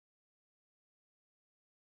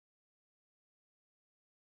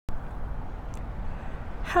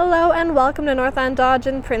Hello and welcome to Northland Dodge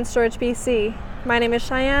in Prince George, BC. My name is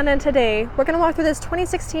Cheyenne and today we're going to walk through this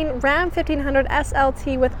 2016 Ram 1500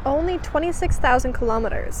 SLT with only 26,000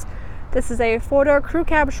 kilometers. This is a four-door crew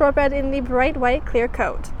cab short bed in the bright white clear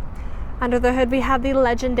coat. Under the hood we have the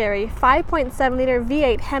legendary 5.7 liter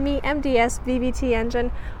V8 Hemi MDS VTT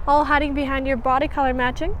engine, all hiding behind your body color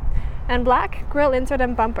matching and black grille insert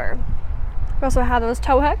and bumper. We also have those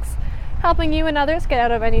tow hooks, helping you and others get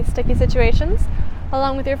out of any sticky situations,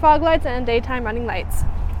 along with your fog lights and daytime running lights.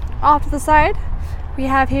 Off to the side, we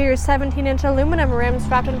have here your 17-inch aluminum rims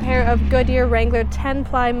wrapped in a pair of Goodyear Wrangler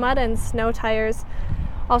 10-ply mud and snow tires.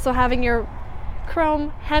 Also having your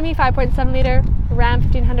chrome Hemi 5.7 liter Ram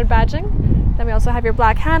 1500 badging. Then we also have your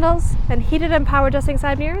black handles and heated and power adjusting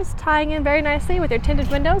side mirrors, tying in very nicely with your tinted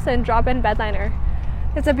windows and drop-in bed liner.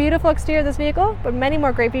 It's a beautiful exterior of this vehicle, but many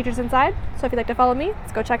more great features inside, so if you'd like to follow me,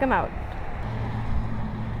 let's go check them out.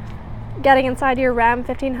 Getting inside your Ram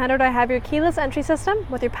 1500, I have your keyless entry system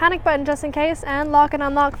with your panic button just in case and lock and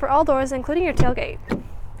unlock for all doors, including your tailgate.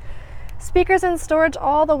 Speakers and storage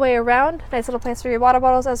all the way around. Nice little place for your water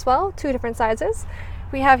bottles as well, two different sizes.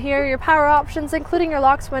 We have here your power options, including your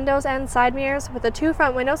locks, windows, and side mirrors, with the two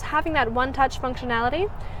front windows having that one-touch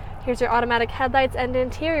functionality. Here's your automatic headlights and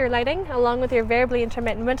interior lighting, along with your variably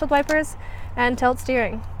intermittent windshield wipers and tilt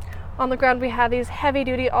steering. On the ground we have these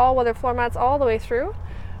heavy-duty all-weather floor mats all the way through.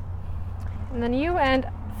 And then you and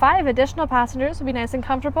 5 additional passengers will be nice and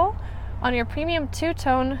comfortable on your premium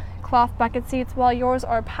two-tone cloth bucket seats, while yours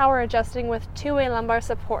are power adjusting with two-way lumbar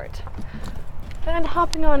support. And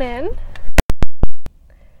hopping on in,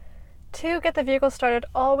 to get the vehicle started,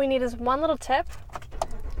 all we need is one little tip,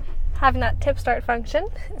 having that tip start function.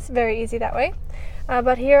 It's very easy that way.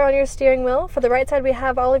 But here on your steering wheel, for the right side we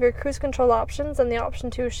have all of your cruise control options and the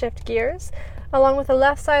option to shift gears. Along with the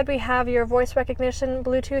left side we have your voice recognition,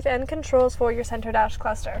 Bluetooth, and controls for your center dash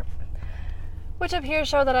cluster, which up here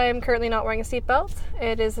show that I am currently not wearing a seatbelt.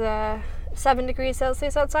 It is 7 degrees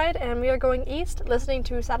Celsius outside and we are going east listening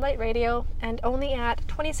to satellite radio and only at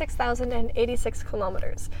 26,086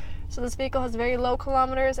 kilometers. So this vehicle has very low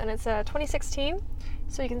kilometers and it's a 2016,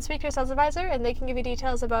 so you can speak to your sales advisor and they can give you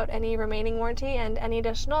details about any remaining warranty and any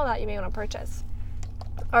additional that you may want to purchase.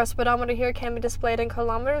 Our speedometer here can be displayed in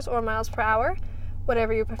kilometers or miles per hour,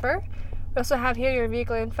 whatever you prefer. We also have here your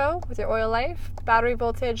vehicle info with your oil life, battery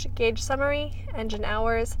voltage, gauge summary, engine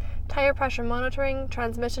hours, tire pressure monitoring,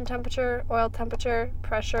 transmission temperature, oil temperature,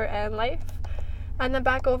 pressure, and life. And then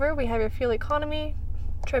back over we have your fuel economy,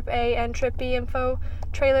 trip A and trip B info,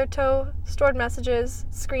 trailer tow, stored messages,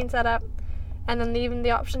 screen setup, and then even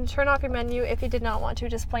the option to turn off your menu if you did not want to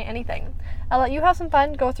display anything. I'll let you have some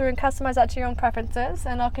fun, go through and customize that to your own preferences,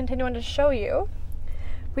 and I'll continue on to show you.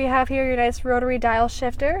 We have here your nice rotary dial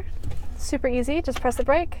shifter. Super easy, just press the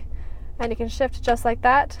brake and you can shift just like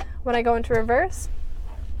that when I go into reverse.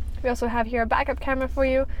 We also have here a backup camera for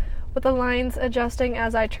you with the lines adjusting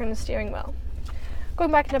as I turn the steering wheel.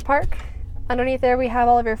 Going back into park, underneath there we have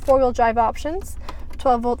all of your four-wheel drive options,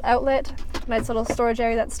 12-volt outlet, nice little storage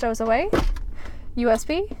area that stows away,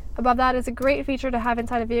 USB. Above that is a great feature to have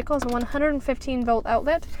inside a vehicle, is a 115-volt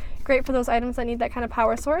outlet, great for those items that need that kind of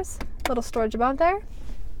power source. Little storage above there.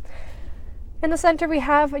 In the center we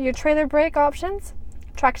have your trailer brake options,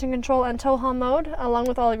 traction control and tow haul mode, along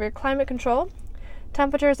with all of your climate control,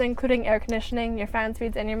 temperatures including air conditioning, your fan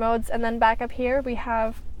speeds and your modes, and then back up here we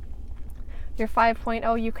have your 5.0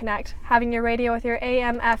 Uconnect, having your radio with your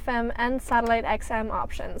AM, FM, and satellite XM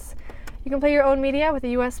options. You can play your own media with a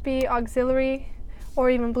USB, auxiliary, or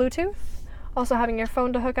even Bluetooth. Also having your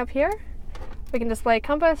phone to hook up here. We can display a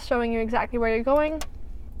compass showing you exactly where you're going.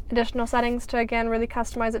 Additional settings to again really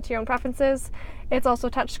customize it to your own preferences. It's also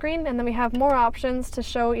touchscreen, and then we have more options to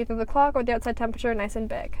show either the clock or the outside temperature nice and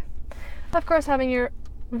big. Of course, having your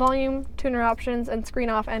volume, tuner options, and screen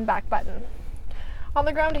off and back button. On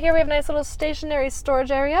the ground here we have a nice little stationary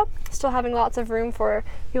storage area, still having lots of room for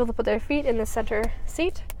people to put their feet in the center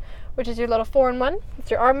seat, which is your little 4-in-1. It's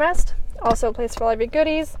your armrest, also a place for all of your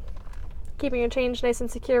goodies, keeping your change nice and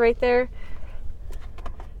secure right there.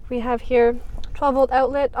 We have here 12-volt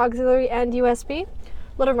outlet, auxiliary, and USB.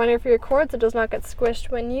 Little runner for your cord so it does not get squished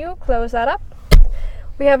when you close that up.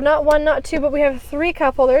 We have not one, not two, but we have 3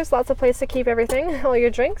 cup holders, lots of place to keep everything, all your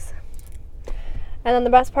drinks. And then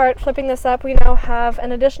the best part, flipping this up, we now have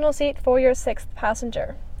an additional seat for your 6th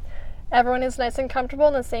passenger. Everyone is nice and comfortable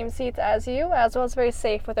in the same seats as you, as well as very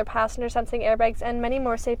safe with their passenger sensing airbags and many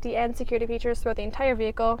more safety and security features throughout the entire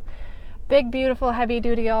vehicle. Big, beautiful,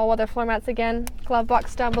 heavy-duty all-weather floor mats again, glove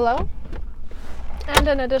box down below, and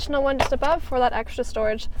an additional one just above for that extra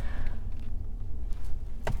storage.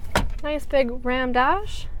 Nice big Ram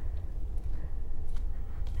dash.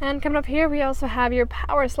 And coming up here, we also have your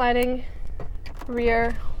power sliding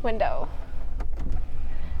rear window.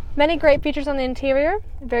 Many great features on the interior,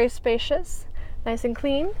 very spacious, nice and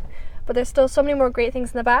clean, but there's still so many more great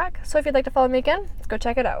things in the back. So if you'd like to follow me again, let's go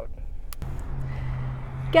check it out.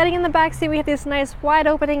 Getting in the back seat, we have these nice wide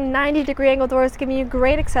opening 90-degree angle doors giving you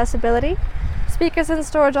great accessibility. Speakers and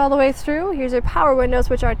storage all the way through. Here's your power windows,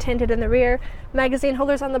 which are tinted in the rear. Magazine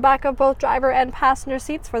holders on the back of both driver and passenger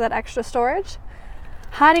seats for that extra storage.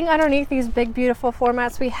 Hiding underneath these big, beautiful floor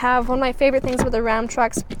mats, we have one of my favorite things with the Ram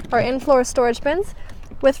trucks are in-floor storage bins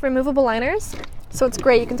with removable liners. So it's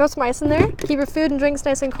great. You can throw some ice in there, keep your food and drinks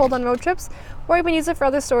nice and cold on road trips, or you can use it for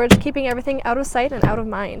other storage, keeping everything out of sight and out of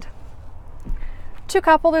mind. 2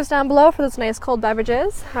 cup holders down below for those nice cold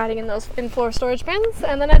beverages, hiding in those in-floor storage bins,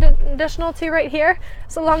 and then an additional 2 right here.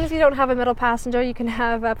 So long as you don't have a middle passenger, you can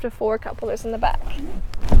have up to 4 cup holders in the back.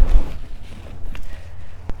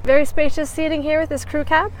 Very spacious seating here with this crew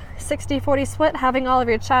cab, 60-40 split, having all of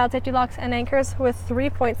your child safety locks and anchors with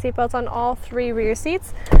 3-point seatbelts on all 3 rear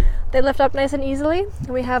seats. They lift up nice and easily.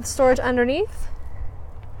 We have storage underneath,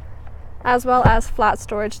 as well as flat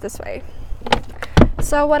storage this way.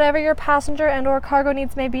 So whatever your passenger and or cargo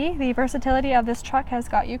needs may be, the versatility of this truck has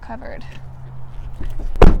got you covered.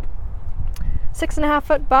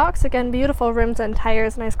 6.5-foot box, again beautiful rims and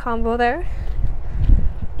tires, nice combo there.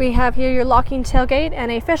 We have here your locking tailgate and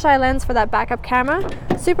a fisheye lens for that backup camera.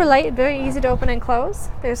 Super light, very easy to open and close.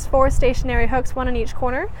 There's 4 stationary hooks, 1 in each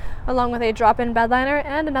corner, along with a drop-in bed liner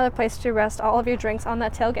and another place to rest all of your drinks on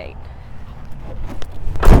that tailgate.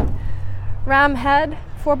 Ram head,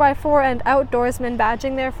 4x4 and outdoorsman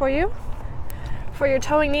badging there for you. For your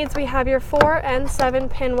towing needs, we have your 4 and 7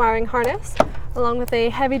 pin wiring harness, along with a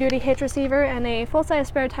heavy-duty hitch receiver and a full-size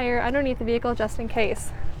spare tire underneath the vehicle just in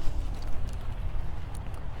case.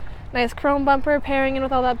 Nice chrome bumper pairing in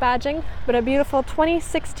with all that badging, but a beautiful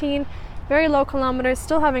 2016, very low kilometers,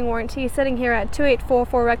 still having warranty, sitting here at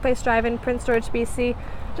 2844 Recplace Drive in Prince George, BC,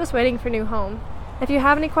 just waiting for new home. If you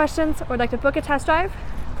have any questions or would like to book a test drive,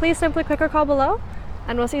 please simply click or call below,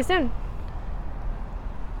 and we'll see you soon.